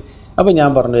സ്പെഷ്യലായിട്ട്. അപ്പോൾ ഞാൻ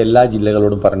പറഞ്ഞു, എല്ലാ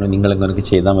ജില്ലകളോടും പറഞ്ഞു നിങ്ങൾ ഇങ്ങനെയൊക്കെ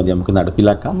ചെയ്താൽ മതി, നമുക്ക്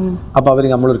നടപ്പിലാക്കാം. അപ്പോൾ അവർ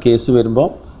നമ്മളൊരു കേസ് വരുമ്പോൾ,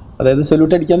 അതായത്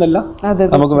സല്യൂട്ട് അടിക്കാന്നല്ല,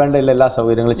 നമുക്ക് വേണ്ട എല്ലാ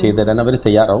സൗകര്യങ്ങളും ചെയ്തു തരാൻ അവർ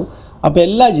തയ്യാറാവും. അപ്പോൾ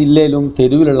എല്ലാ ജില്ലയിലും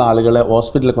തെരുവിലുള്ള ആളുകളെ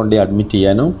ഹോസ്പിറ്റലിൽ കൊണ്ടുപോയി അഡ്മിറ്റ്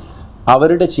ചെയ്യാനും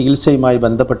അവരുടെ ചികിത്സയുമായി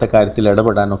ബന്ധപ്പെട്ട കാര്യത്തിൽ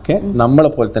ഇടപെടാനൊക്കെ നമ്മളെ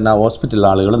പോലെ തന്നെ ആ ഹോസ്പിറ്റലിലെ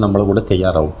ആളുകൾ നമ്മളെ കൂടെ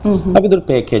തയ്യാറാവും. അപ്പോൾ ഇതൊരു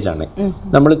പാക്കേജാണ്.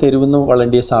 നമ്മൾ തെരുവിൽ നിന്ന്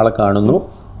വളണ്ടിയേഴ്സ് ആളെ കാണുന്നു,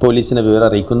 പോലീസിനെ വിവരം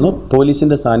അറിയിക്കുന്നു,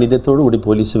 പോലീസിൻ്റെ സാന്നിധ്യത്തോടു കൂടി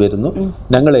പോലീസ് വരുന്നു,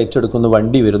 ഞങ്ങൾ ഏറ്റെടുക്കുന്നു,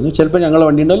 വണ്ടി വരുന്നു. ചിലപ്പോൾ ഞങ്ങളെ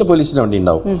വണ്ടി ഉണ്ടാവില്ല, പോലീസിൻ്റെ വണ്ടി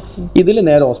ഉണ്ടാവും. ഇതിൽ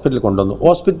നേരെ ഹോസ്പിറ്റലിൽ കൊണ്ടുവന്നു.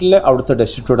 ഹോസ്പിറ്റലിലെ അവിടുത്തെ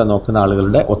ഡെസ്റ്റിറ്റ്യൂട്ട് നോക്കുന്ന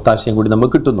ആളുകളുടെ ഒത്താശയും കൂടി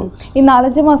നമുക്ക് കിട്ടുന്നു. ഈ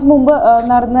 4-5 മാസം മുമ്പ്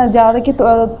നടന്ന ജാഥയ്ക്ക്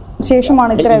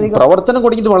ശേഷമാണ് ഇത്രയധികം പ്രവർത്തനം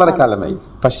കൊടുത്തിട്ട് വളരെ കാലമായി.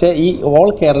 പക്ഷേ ഈ ഓൾ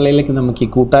കേരളയിലേക്ക് നമുക്ക് ഈ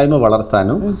കൂട്ടായ്മ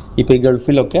വളർത്താനും ഇപ്പോൾ ഈ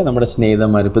ഗൾഫിലൊക്കെ നമ്മുടെ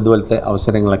സ്നേഹിതന്മാർ ഇപ്പോൾ ഇതുപോലത്തെ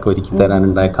അവസരങ്ങളൊക്കെ ഒരുക്കി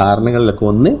തരാനുണ്ടായ കാരണങ്ങളിലൊക്കെ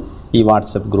ഒന്ന് ഈ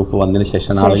വാട്സപ്പ് ഗ്രൂപ്പ് വന്നതിന്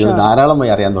ശേഷം ആളുകൾ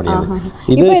ധാരാളമായി അറിയാൻ തുടങ്ങിയത്.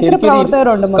 ഇത് ശരിക്കും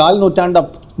 4 നൂറ്റാണ്ട്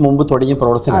മുമ്പ് തുടങ്ങിയ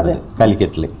പ്രവർത്തനമാണ്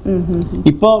കാലിക്കറ്റിൽ.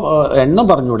 ഇപ്പോൾ എണ്ണം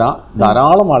പറഞ്ഞുകൂടാ,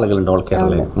 ധാരാളം ആളുകളുണ്ട് ഓൾ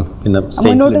കേരളയിൽ. പിന്നെ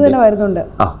സ്റ്റേറ്റിൽ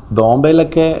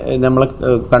ബോംബെയിലൊക്കെ നമ്മളെ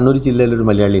കണ്ണൂർ ജില്ലയിലൊരു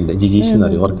മലയാളി ഉണ്ട്, ജിജീഷ് എന്ന്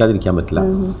പറയും, ഓർക്കാതിരിക്കാൻ പറ്റില്ല.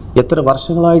 എത്ര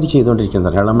വർഷങ്ങളായിട്ട്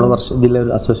ചെയ്തുകൊണ്ടിരിക്കുന്നത് അയാൾ നമ്മളെ ജില്ല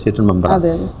ഒരു അസോസിയേറ്റഡ്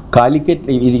മെമ്പറാണ്.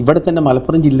 കാലിക്കറ്റ് ഇവിടെ തന്നെ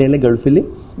മലപ്പുറം ജില്ലയിലെ ഗൾഫിൽ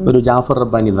ഒരു ജാഫർ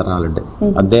റബ്ബാനി എന്ന് പറഞ്ഞ ആളുണ്ട്.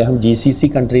 അദ്ദേഹം GCC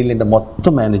കൺട്രിയിൽ എൻ്റെ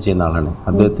മൊത്തം മാനേജ് ചെയ്യുന്ന ആളാണ്.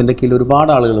 അദ്ദേഹത്തിൻ്റെ കീഴിൽ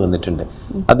ഒരുപാട് ആളുകൾ വന്നിട്ടുണ്ട്.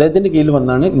 അദ്ദേഹത്തിൻ്റെ കീഴിൽ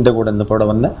വന്നാണ് എൻ്റെ കൂടെ ഇന്നിപ്പോൾ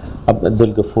വന്ന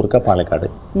അബ്ദുൽ ഗഫൂർക്ക പാലക്കാട്.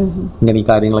 ഇങ്ങനെ ഈ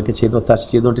കാര്യങ്ങളൊക്കെ ചെയ്ത് ഒത്താശ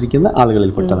ചെയ്തുകൊണ്ടിരിക്കുന്ന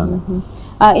ആളുകളിൽ പെട്ടതാണ്.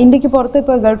 ഇന്ത്യക്ക് പുറത്ത്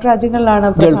ഇപ്പോൾ ഗൾഫ് രാജ്യങ്ങളിലാണ്.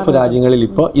 ഗൾഫ് രാജ്യങ്ങളിൽ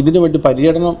ഇപ്പോൾ ഇതിനു വേണ്ടി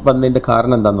പര്യടനം വന്നതിൻ്റെ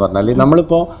കാരണം എന്താണെന്ന് പറഞ്ഞാൽ,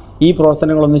 നമ്മളിപ്പോൾ ഈ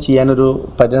പ്രവർത്തനങ്ങളൊന്നും ചെയ്യാനൊരു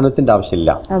പര്യടനത്തിൻ്റെ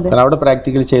ആവശ്യമില്ല, കാരണം അവിടെ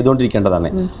പ്രാക്ടിക്കൽ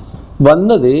ചെയ്തുകൊണ്ടിരിക്കേണ്ടതാണ്.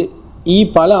 വന്നത് ഈ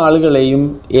പല ആളുകളെയും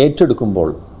ഏറ്റെടുക്കുമ്പോൾ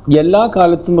എല്ലാ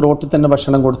കാലത്തും റോട്ടിൽ തന്നെ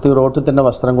ഭക്ഷണം കൊടുത്ത്, റോട്ടിൽ തന്നെ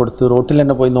വസ്ത്രം കൊടുത്ത്, റോട്ടിൽ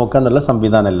തന്നെ പോയി നോക്കാന്നുള്ള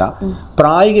സംവിധാനമല്ല.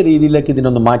 പ്രായോഗിക രീതിയിലേക്ക്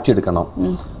ഇതിനൊന്ന് മാറ്റിയെടുക്കണം.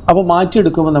 അപ്പോൾ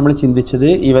മാറ്റിയെടുക്കുമ്പോൾ നമ്മൾ ചിന്തിച്ചത്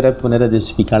ഇവരെ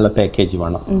പുനരധിവസിപ്പിക്കാനുള്ള പാക്കേജ്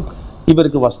വേണം.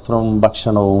 ഇവർക്ക് വസ്ത്രവും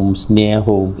ഭക്ഷണവും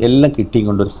സ്നേഹവും എല്ലാം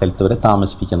കിട്ടിക്കൊണ്ടൊരു സ്ഥലത്ത് വരെ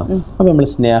താമസിപ്പിക്കണം. അപ്പോൾ നമ്മൾ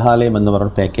സ്നേഹാലയം എന്ന്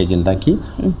പറഞ്ഞ പാക്കേജ് ഉണ്ടാക്കി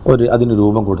അതിന്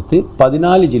രൂപം കൊടുത്ത്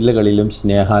 14 ജില്ലകളിലും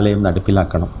സ്നേഹാലയം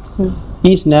നടപ്പിലാക്കണം.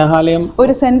 ഈ സ്നേഹാലയം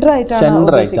ഒരു സെന്ററായിട്ട്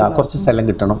കുറച്ച് സ്ഥലം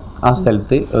കിട്ടണം. ആ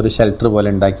സ്ഥലത്ത് ഒരു ഷെൽട്ടർ പോലെ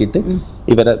ഉണ്ടാക്കിയിട്ട്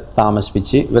ഇവരെ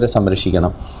താമസിപ്പിച്ച് ഇവരെ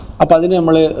സംരക്ഷിക്കണം. അപ്പം അതിന്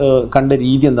നമ്മൾ കണ്ട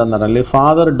രീതി എന്താണെന്ന് പറഞ്ഞാൽ,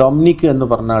 ഫാദർ ഡൊമിനിക് എന്ന്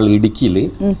പറഞ്ഞ ആൾ ഇടുക്കിയിൽ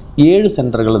 7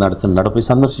 സെന്ററുകൾ നടത്തുന്നുണ്ട്. അവിടെ പോയി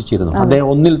സന്ദർശിച്ചിരുന്നു. അദ്ദേഹം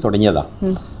 1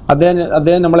 തുടങ്ങിയതാണ്.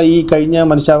 അദ്ദേഹം നമ്മളെ ഈ കഴിഞ്ഞ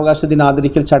മനുഷ്യാവകാശ ദിന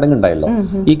ആദരിക്കൽ ചടങ്ങുണ്ടായല്ലോ,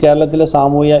 ഈ കേരളത്തിലെ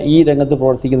സാമൂഹ്യ ഈ രംഗത്ത്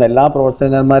പ്രവർത്തിക്കുന്ന എല്ലാ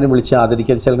പ്രവർത്തകന്മാരും വിളിച്ച്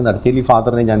ആദരിക്കൽ ചടങ്ങ് നടത്തിയാൽ ഈ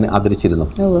ഫാദറിനെ ഞാൻ ആദരിച്ചിരുന്നു,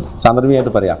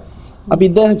 സാന്ദർഭികമായിട്ട് പറയാം. അപ്പം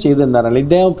ഇദ്ദേഹം ചെയ്തത് എന്താ പറഞ്ഞാൽ,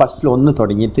 ഇദ്ദേഹം ഫസ്റ്റിൽ 1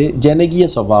 തുടങ്ങിയിട്ട് ജനകീയ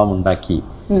സ്വഭാവം ഉണ്ടാക്കി.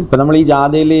 ഇപ്പം നമ്മൾ ഈ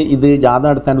ജാഥയിൽ ജാഥ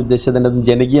നടത്താൻ ഉദ്ദേശിച്ചത്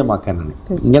ജനകീയമാക്കാനാണ്.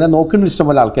 ഇങ്ങനെ നോക്കുന്ന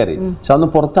ഇഷ്ടംപോലെ ആൾക്കാർ, പക്ഷെ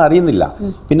അതൊന്നും പുറത്ത് അറിയുന്നില്ല.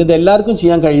 പിന്നെ ഇത് എല്ലാവർക്കും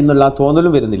ചെയ്യാൻ കഴിയുന്നില്ല,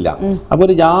 തോന്നലും വരുന്നില്ല. അപ്പോൾ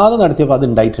ഒരു ജാഥ നടത്തിയപ്പോൾ അത്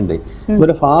ഉണ്ടായിട്ടുണ്ട്.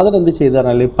 ഒരു ഫാദർ എന്ത് ചെയ്തു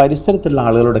പറഞ്ഞാൽ, പരിസരത്തുള്ള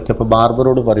ആളുകളോടൊക്കെ ഇപ്പോൾ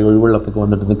ബാർബറോട് പറയും ഒഴിവുള്ളപ്പോൾ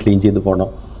വന്നിട്ടൊന്ന് ക്ലീൻ ചെയ്ത് പോകണം,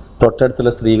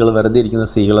 തൊട്ടടുത്തുള്ള സ്ത്രീകൾ, വെറുതെ ഇരിക്കുന്ന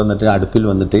സ്ത്രീകൾ എന്നിട്ട് അടുപ്പിൽ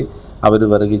വന്നിട്ട് അവർ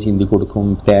വിറക് ചിന്തി കൊടുക്കും,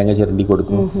 തേങ്ങ ചിരണ്ടി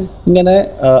കൊടുക്കും. ഇങ്ങനെ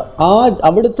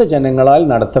അവിടുത്തെ ജനങ്ങളാൽ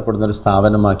നടത്തപ്പെടുന്ന ഒരു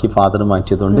സ്ഥാപനമാക്കി ഫാദർ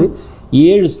മാറ്റിയതുകൊണ്ട്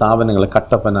 7 സ്ഥാപനങ്ങൾ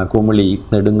കട്ടപ്പന, കുമിളി,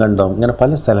 നെടുങ്കണ്ടം, ഇങ്ങനെ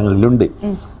പല സ്ഥലങ്ങളിലുണ്ട്.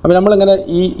 അപ്പോൾ നമ്മളിങ്ങനെ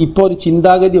ഇപ്പോൾ ഒരു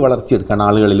ചിന്താഗതി വളർത്തിയെടുക്കുകയാണ്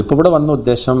ആളുകളിൽ. ഇപ്പോൾ ഇവിടെ വന്ന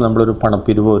ഉദ്ദേശം നമ്മളൊരു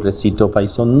പണപ്പിരിവോ ഒരു രസീറ്റോ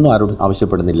പൈസ ഒന്നും ആരോടും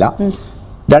ആവശ്യപ്പെടുന്നില്ല.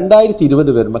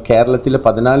 2020 വരുമ്പോൾ കേരളത്തിലെ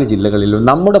 14 ജില്ലകളിലും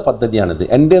നമ്മുടെ പദ്ധതിയാണിത്,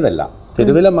 എൻ്റേതല്ല.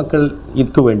 തെരുവിലെ മക്കൾ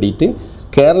ഇതിക്ക് വേണ്ടിയിട്ട്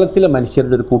കേരളത്തിലെ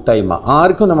മനുഷ്യരുടെ ഒരു കൂട്ടായ്മ.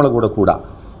 ആർക്കും നമ്മളെ കൂടെ കൂടാം.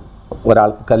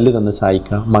 ഒരാൾക്ക് കല്ല് തന്ന്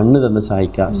സഹായിക്കാം, മണ്ണ് തന്ന്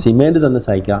സഹായിക്കാം, സിമെൻറ്റ് തന്ന്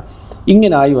സഹായിക്കാം.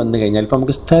 ഇങ്ങനെ ആയി വന്നു കഴിഞ്ഞാൽ ഇപ്പം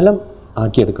നമുക്ക് സ്ഥലം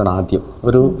ആക്കിയെടുക്കണം. ആദ്യം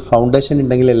ഒരു ഫൗണ്ടേഷൻ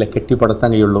ഉണ്ടെങ്കിലല്ലേ കെട്ടിപ്പടുത്താൻ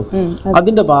കഴിയുള്ളൂ.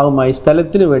 അതിൻ്റെ ഭാഗമായി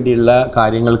സ്ഥലത്തിന് വേണ്ടിയുള്ള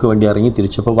കാര്യങ്ങൾക്ക് വേണ്ടി ഇറങ്ങി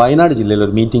തിരിച്ചപ്പോൾ വയനാട് ജില്ലയിൽ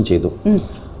ഒരു മീറ്റിംഗ് ചെയ്തു.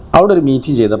 അവിടെ ഒരു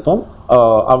മീറ്റിംഗ് ചെയ്തപ്പം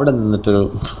അവിടെ നിന്നിട്ടൊരു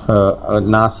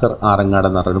നാസർ ആറങ്ങാട്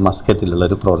എന്ന് പറഞ്ഞൊരു മസ്കറ്റിലുള്ള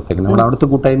ഒരു പ്രവർത്തകൻ നമ്മുടെ അവിടുത്തെ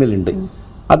കൂട്ടായ്മയിലുണ്ട്.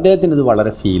 അദ്ദേഹത്തിന് ഇത്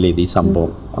വളരെ ഫീൽ ചെയ്ത് ഈ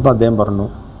സംഭവം. അപ്പോൾ അദ്ദേഹം പറഞ്ഞു,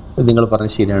 നിങ്ങൾ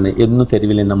പറഞ്ഞത് ശരിയാണ്, എന്നും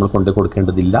തെരുവിൽ നമ്മൾ കൊണ്ടു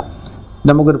കൊടുക്കേണ്ടതില്ല,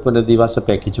 നമുക്കൊരു പുനരധിവാസ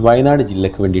പാക്കേജ് വയനാട്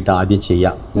ജില്ലയ്ക്ക് വേണ്ടിയിട്ട് ആദ്യം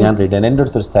ചെയ്യാം, ഞാൻ റെഡിയാണ്, എൻ്റെ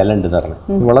അടുത്തൊരു സ്ഥലം ഉണ്ട് പറഞ്ഞു.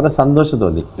 വളരെ സന്തോഷം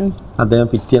തോന്നി. അദ്ദേഹം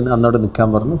പിറ്റേന്ന് അന്നോട് നിൽക്കാൻ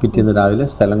പറഞ്ഞു. പിറ്റേന്ന് രാവിലെ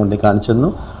സ്ഥലം കൊണ്ട് കാണിച്ചു തന്നു.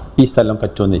 ഈ സ്ഥലം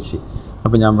പറ്റുമെന്ന് വെച്ച്.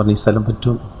 അപ്പോൾ ഞാൻ പറഞ്ഞു, ഈ സ്ഥലം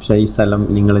പറ്റും, പക്ഷേ ഈ സ്ഥലം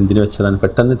നിങ്ങൾ എന്തിനു വെച്ചതാണ്?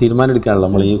 പെട്ടെന്ന് തീരുമാനം എടുക്കാണല്ലോ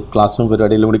നമ്മൾ ഈ ക്ലാസ് റൂം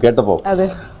പരിപാടിയിലും കൂടി കേട്ടപ്പോൾ.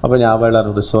 അപ്പോൾ ഞാൻ വേറെ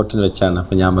റിസോർട്ടിന് വെച്ചാണ്.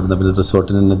 അപ്പോൾ ഞാൻ പറഞ്ഞപ്പോൾ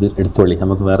റിസോർട്ടിന് തന്നെ എടുത്തോളി,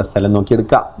 നമുക്ക് വേറെ സ്ഥലം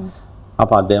നോക്കിയെടുക്കാം.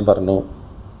 അപ്പോൾ അദ്ദേഹം പറഞ്ഞു,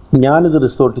 ഞാനിത്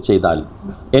റിസോർട്ട് ചെയ്താൽ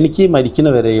എനിക്ക്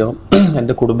മരിക്കുന്നവരെയോ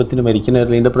എൻ്റെ കുടുംബത്തിന്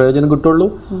മരിക്കുന്നവരെയോ ഇതിൻ്റെ പ്രയോജനം കിട്ടുള്ളൂ.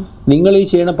 നിങ്ങൾ ഈ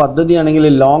ചെയ്യുന്ന പദ്ധതിയാണെങ്കിൽ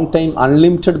ലോങ് ടൈം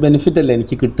അൺലിമിറ്റഡ് ബെനിഫിറ്റ് അല്ലേ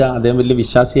എനിക്ക് കിട്ടുക. അദ്ദേഹം വലിയ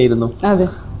വിശ്വാസിയായിരുന്നു.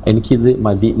 എനിക്കിത്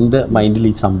മതി, എൻ്റെ മൈൻഡിൽ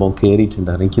ഈ സംഭവം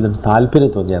കയറിയിട്ടുണ്ടായിരുന്നു, എനിക്കിതൊരു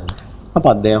താല്പര്യം തോന്നിയായിരുന്നു. അപ്പോൾ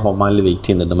അദ്ദേഹം ഒമാനിൽ വെയിറ്റ്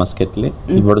ചെയ്യുന്നുണ്ട് മസ്കറ്റിൽ.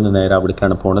 ഇവിടെ നിന്ന് നേരെ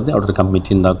അവിടേക്കാണ് പോകുന്നത്. അവിടെ ഒരു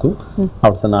കമ്മിറ്റി ഉണ്ടാക്കും.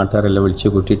 അവിടുത്തെ നാട്ടുകാരെല്ലാം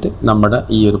വിളിച്ചു കൂട്ടിയിട്ട് നമ്മുടെ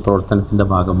ഈ ഒരു പ്രവർത്തനത്തിൻ്റെ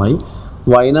ഭാഗമായി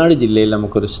വയനാട് ജില്ലയിൽ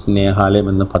നമുക്കൊരു സ്നേഹാലയം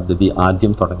എന്ന പദ്ധതി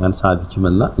ആദ്യം തുടങ്ങാൻ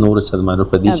സാധിക്കുമെന്ന് 100%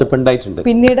 പ്രതീക്ഷ ഉണ്ടായിട്ടുണ്ട്.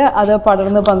 പിന്നീട് അത്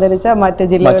പടർന്ന് പന്തലിച്ച മറ്റ്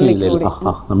ജില്ലകളിൽ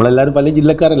നമ്മളെല്ലാവരും പല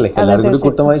ജില്ലക്കാരല്ലേ, എല്ലാവരും കൂടി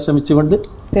കൂട്ടമായി ശ്രമിച്ചുകൊണ്ട്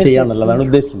ചെയ്യാന്നുള്ളതാണ്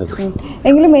ഉദ്ദേശിക്കുന്നത്.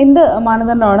 എങ്കിലും എന്ത്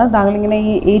മാനദണ്ഡമാണ് താങ്കൾ ഇങ്ങനെ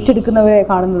ഈ ഏറ്റെടുക്കുന്നവരെ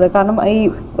കാണുന്നത്? കാരണം ഈ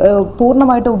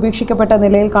പൂർണ്ണമായിട്ട് ഉപേക്ഷിക്കപ്പെട്ട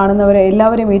നിലയിൽ കാണുന്നവരെ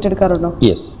എല്ലാവരെയും ഏറ്റെടുക്കാറുണ്ടോ?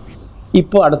 യെസ്.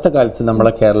 ഇപ്പോൾ അടുത്ത കാലത്ത്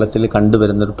നമ്മളെ കേരളത്തിൽ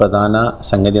കണ്ടുവരുന്നൊരു പ്രധാന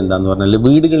സംഗതി എന്താന്ന് പറഞ്ഞാൽ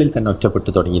വീടുകളിൽ തന്നെ ഒറ്റപ്പെട്ട്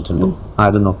തുടങ്ങിയിട്ടുണ്ട്.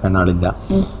 ആരും നോക്കാൻ ആളില്ല,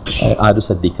 ആരും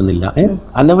ശ്രദ്ധിക്കുന്നില്ല.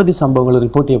 അനവധി സംഭവങ്ങൾ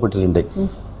റിപ്പോർട്ട് ചെയ്യപ്പെട്ടിട്ടുണ്ട്.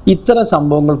 ഇത്തരം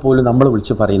സംഭവങ്ങൾ പോലും നമ്മൾ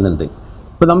വിളിച്ച് പറയുന്നുണ്ട്.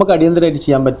 ഇപ്പോൾ നമുക്ക് അടിയന്തരമായിട്ട്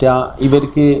ചെയ്യാൻ പറ്റുക,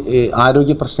 ഇവർക്ക്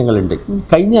ആരോഗ്യ പ്രശ്നങ്ങളുണ്ട്.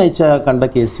 കഴിഞ്ഞ ആഴ്ച കണ്ട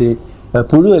കേസ്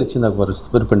പുഴുവരിച്ചെന്ന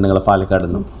ഒരു പെണ്ണുങ്ങളെ പാലക്കാട്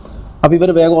നിന്നും. അപ്പോൾ ഇവർ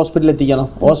വേഗം ഹോസ്പിറ്റലിൽ എത്തിക്കണം.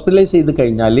 ഹോസ്പിറ്റലൈസ് ചെയ്ത്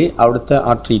കഴിഞ്ഞാൽ അവിടുത്തെ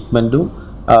ആ ട്രീറ്റ്മെൻറ്റും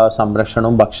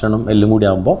സംരക്ഷണവും ഭക്ഷണവും എല്ലാം കൂടി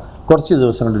ആകുമ്പോൾ കുറച്ച്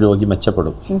ദിവസം കൊണ്ട് രോഗി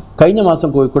മെച്ചപ്പെടും. കഴിഞ്ഞ മാസം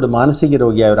കോഴിക്കോട് മാനസിക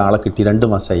രോഗിയായ ഒരാളെ കിട്ടി, 2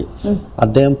 മാസമായി.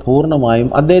 അദ്ദേഹം പൂർണ്ണമായും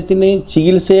അദ്ദേഹത്തിന്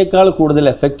ചികിത്സയേക്കാൾ കൂടുതൽ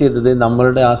എഫക്റ്റ് ചെയ്തത്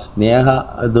നമ്മളുടെ ആ സ്നേഹ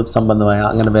ഇത് സംബന്ധമായ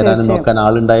അങ്ങനെ വരാനും നോക്കാൻ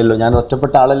ആളുണ്ടായല്ലോ, ഞാൻ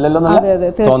ഒറ്റപ്പെട്ട ആളല്ലല്ലോ.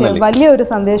 വലിയ ഒരു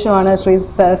സന്ദേശമാണ് ശ്രീ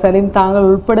സലീം താങ്കൾ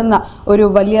ഉൾപ്പെടുന്ന ഒരു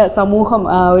വലിയ സമൂഹം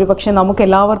ഒരു പക്ഷേ നമുക്ക്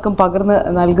എല്ലാവർക്കും പകർന്ന്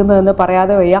നൽകുന്നതെന്ന്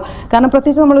പറയാതെ വയ്യ. കാരണം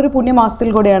പ്രത്യേകിച്ച് നമ്മളൊരു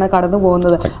പുണ്യമാസത്തിൽ കൂടെയാണ് കടന്നു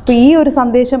പോകുന്നത്. അപ്പോൾ ഈ ഒരു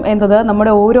സന്ദേശം എന്നത്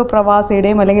നമ്മുടെ ഓരോ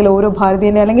പ്രവാസിയുടെയും അല്ലെങ്കിൽ ഓരോ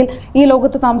ഭാരതീയൻ്റെയും അല്ലെങ്കിൽ ഈ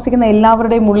ലോകത്ത് താമസിക്കുന്ന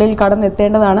എല്ലാവരുടെയും ഉള്ളിൽ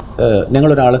കടന്നെത്തേണ്ടതാണ്.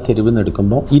 ഞങ്ങളൊരാളെ തെരുവിൽ നിന്ന്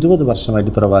എടുക്കുമ്പോൾ 20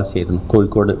 വർഷമായിട്ട് പ്രവാസിയായിരുന്നു.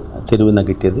 കോഴിക്കോട് തെരുവിൽ നിന്ന്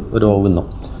കിട്ടിയത് ഒരു ഓവുന്നു.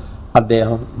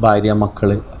 അദ്ദേഹം ഭാര്യ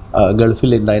മക്കൾ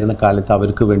ഗൾഫിലുണ്ടായിരുന്ന കാലത്ത്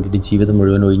അവർക്ക് വേണ്ടിയിട്ട് ജീവിതം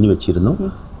മുഴുവൻ ഒഴിഞ്ഞു വെച്ചിരുന്നു.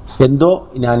 എന്തോ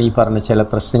ഞാൻ ഈ പറഞ്ഞ ചില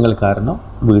പ്രശ്നങ്ങൾ കാരണം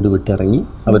വീട് വിട്ടിറങ്ങി,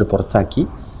 അവർ പുറത്താക്കി.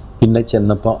 പിന്നെ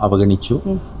ചെന്നപ്പോൾ അവഗണിച്ചു.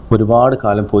 ഒരുപാട്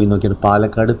കാലം പോയി നോക്കിയിട്ട്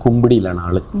പാലക്കാട് കുമ്പിടിയിലാണ്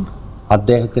ആള്.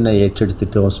 അദ്ദേഹത്തിനെ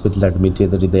ഏറ്റെടുത്തിട്ട് ഹോസ്പിറ്റലിൽ അഡ്മിറ്റ്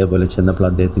ചെയ്തിട്ട് ഇതേപോലെ ചെന്നപ്പോൾ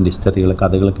അദ്ദേഹത്തിൻ്റെ ഹിസ്റ്ററികൾ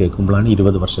കഥകൾ കേൾക്കുമ്പോഴാണ്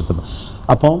 20 വർഷത്തെ.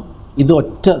 അപ്പം ഇത്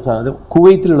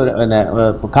കുവൈത്തിലുള്ള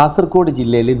കാസർഗോഡ്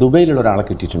ജില്ലയിൽ ദുബൈയിലുള്ള ഒരാളെ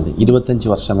കിട്ടിയിട്ടുണ്ട്. 25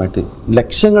 വർഷമായിട്ട്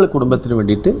ലക്ഷങ്ങൾ കുടുംബത്തിന്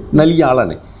വേണ്ടിയിട്ട് നൽകിയ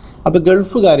ആളാണ്. അപ്പോൾ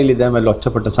ഗൾഫുകാരിൽ ഇതേപോലെ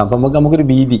ഒറ്റപ്പെട്ട സംഭവം നമുക്കൊരു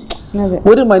ഭീതി.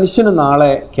 ഒരു മനുഷ്യന്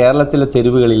നാളെ കേരളത്തിലെ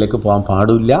തെരുവുകളിലേക്ക് പോകാൻ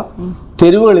പാടില്ല.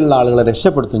 തെരുവുകളിലുള്ള ആളുകളെ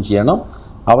രക്ഷപ്പെടുത്തുകയും ചെയ്യണം.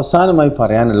 അവസാനമായി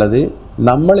പറയാനുള്ളത്,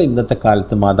 നമ്മൾ ഇന്നത്തെ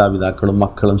കാലത്ത് മാതാപിതാക്കളും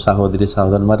മക്കളും സഹോദരി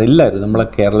സഹോദരന്മാരെല്ലാവരും നമ്മളെ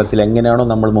കേരളത്തിൽ എങ്ങനെയാണോ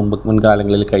നമ്മൾ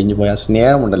മുൻകാലങ്ങളിൽ കഴിഞ്ഞു പോയ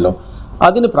സ്നേഹമുണ്ടല്ലോ,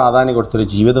 അതിന് പ്രാധാന്യം കൊടുത്തൊരു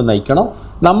ജീവിതം നയിക്കണം.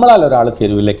 നമ്മളാൽ ഒരാൾ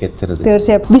തെരുവിലേക്ക് എത്തരുത്.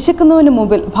 തീർച്ചയായും വിശക്കുന്നതിന്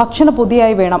മുമ്പിൽ ഭക്ഷണ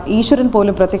പൊതിയായി വേണം ഈശ്വരൻ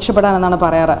പോലും പ്രത്യക്ഷപ്പെടാൻ എന്നാണ്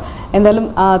പറയാറ്. എന്തായാലും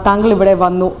താങ്കൾ ഇവിടെ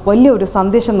വന്നു, വലിയൊരു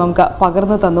സന്ദേശം നമുക്ക്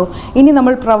പകർന്നു തന്നു. ഇനി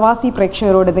നമ്മൾ പ്രവാസി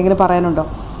പ്രേക്ഷകരോട് എന്തെങ്കിലും പറയാനുണ്ടോ?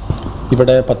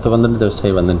 ഇവിടെ 10-12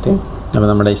 ദിവസമായി വന്നിട്ട് അപ്പോൾ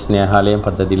നമ്മുടെ ഈ സ്നേഹാലയം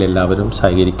പദ്ധതിയിൽ എല്ലാവരും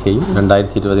സഹകരിക്കുകയും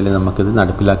 2020 നമുക്കിത്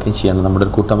നടപ്പിലാക്കുകയും ചെയ്യണം. നമ്മുടെ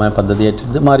ഒരു കൂട്ടമായ പദ്ധതിയായിട്ട്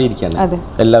ഇത് മാറിയിരിക്കുകയാണ്.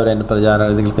 എല്ലാവരും അതിൻ്റെ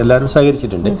പ്രചാരണങ്ങൾക്ക് എല്ലാവരും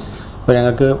സഹകരിച്ചിട്ടുണ്ട്. അപ്പോൾ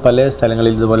ഞങ്ങൾക്ക് പല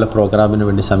സ്ഥലങ്ങളിൽ ഇതുപോലെ പ്രോഗ്രാമിന്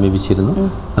വേണ്ടി സമീപിച്ചിരുന്നു.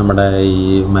 നമ്മുടെ ഈ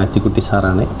മാത്യുക്കുട്ടി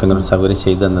സാറാണ് ഇപ്പം ഇങ്ങനെ ഒരു സൗകര്യം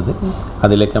ചെയ്തു തന്നത്.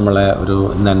 അതിലേക്ക് നമ്മളെ ഒരു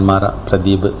നെന്മാറ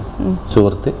പ്രദീപ്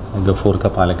സുഹൃത്ത്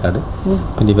ഗഫൂർക്ക പാലക്കാട്,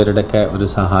 പിന്നെ ഇവരുടെയൊക്കെ ഒരു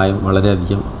സഹായം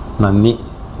വളരെയധികം നന്ദി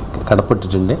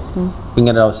കടപ്പെട്ടിട്ടുണ്ട്.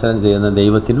 ഇങ്ങനൊരു അവസരം ചെയ്യുന്ന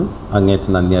ദൈവത്തിനും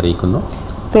അങ്ങേയറ്റം നന്ദി അറിയിക്കുന്നു.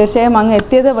 തീർച്ചയായും അങ്ങ്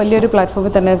എത്തിയത് വലിയൊരു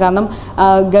പ്ലാറ്റ്ഫോമിൽ തന്നെ, കാരണം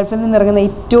ഗൾഫിൽ നിന്നിറങ്ങുന്ന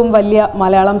ഏറ്റവും വലിയ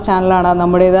മലയാളം ചാനലാണ്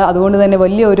നമ്മുടേത്. അതുകൊണ്ട് തന്നെ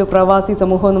വലിയൊരു പ്രവാസി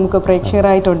സമൂഹവും നമുക്ക്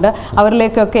പ്രേക്ഷകരായിട്ടുണ്ട്.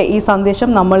 അവരിലേക്കൊക്കെ ഈ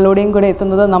സന്ദേശം നമ്മളിലൂടെയും കൂടെ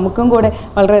എത്തുന്നത് നമുക്കും കൂടെ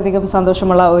വളരെയധികം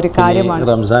സന്തോഷമുള്ള ഒരു കാര്യമാണ്.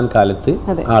 റംസാൻ കാലത്ത്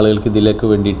ആളുകൾക്ക് ഇതിലേക്ക്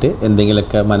വേണ്ടിയിട്ട്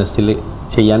എന്തെങ്കിലുമൊക്കെ മനസ്സിൽ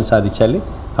ചെയ്യാൻ സാധിച്ചാൽ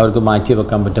അവർക്ക് മാറ്റി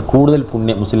വെക്കാൻ പറ്റുക കൂടുതൽ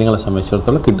പുണ്യം മുസ്ലിങ്ങളെ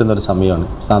സംബന്ധിച്ചിടത്തോളം കിട്ടുന്ന ഒരു സമയമാണ്.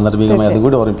 സാന്ദർഭികമായി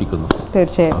അതുകൂടി ഓർമ്മിപ്പിക്കുന്നു.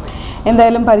 തീർച്ചയായും.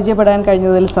 എന്തായാലും പരിചയപ്പെടാൻ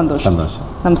കഴിഞ്ഞതിൽ സന്തോഷം. സന്തോഷം.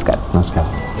 നമസ്കാരം.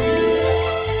 നമസ്കാരം.